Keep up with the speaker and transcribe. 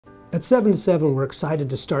At 7 to 7, we're excited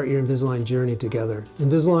to start your Invisalign journey together.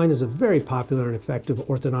 Invisalign is a very popular and effective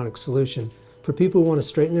orthodontic solution for people who want to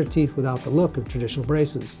straighten their teeth without the look of traditional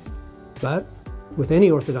braces. But with any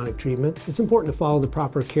orthodontic treatment, it's important to follow the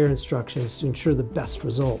proper care instructions to ensure the best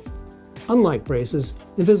result. Unlike braces,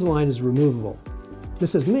 Invisalign is removable.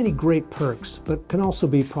 This has many great perks, but can also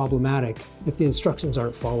be problematic if the instructions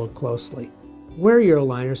aren't followed closely. Wear your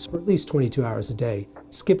aligners for at least 22 hours a day.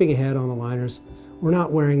 Skipping ahead on aligners or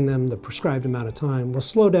not wearing them the prescribed amount of time will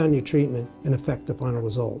slow down your treatment and affect the final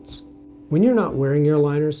results. When you're not wearing your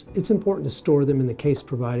aligners, it's important to store them in the case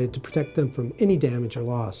provided to protect them from any damage or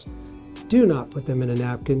loss. Do not put them in a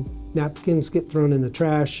napkin. Napkins get thrown in the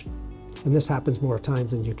trash, and this happens more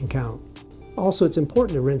times than you can count. Also, it's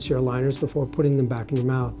important to rinse your aligners before putting them back in your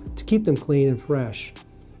mouth to keep them clean and fresh.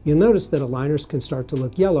 You'll notice that aligners can start to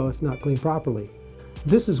look yellow if not cleaned properly.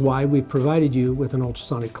 This is why we've provided you with an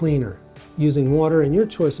ultrasonic cleaner. Using water and your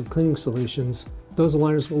choice of cleaning solutions, those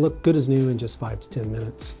aligners will look good as new in just 5 to 10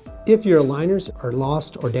 minutes. If your aligners are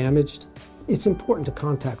lost or damaged, it's important to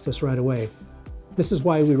contact us right away. This is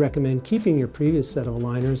why we recommend keeping your previous set of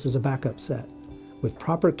aligners as a backup set. With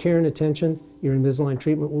proper care and attention, your Invisalign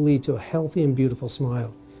treatment will lead to a healthy and beautiful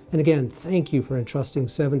smile. And again, thank you for entrusting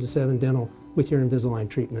 7 to 7 Dental with your Invisalign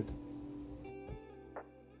treatment.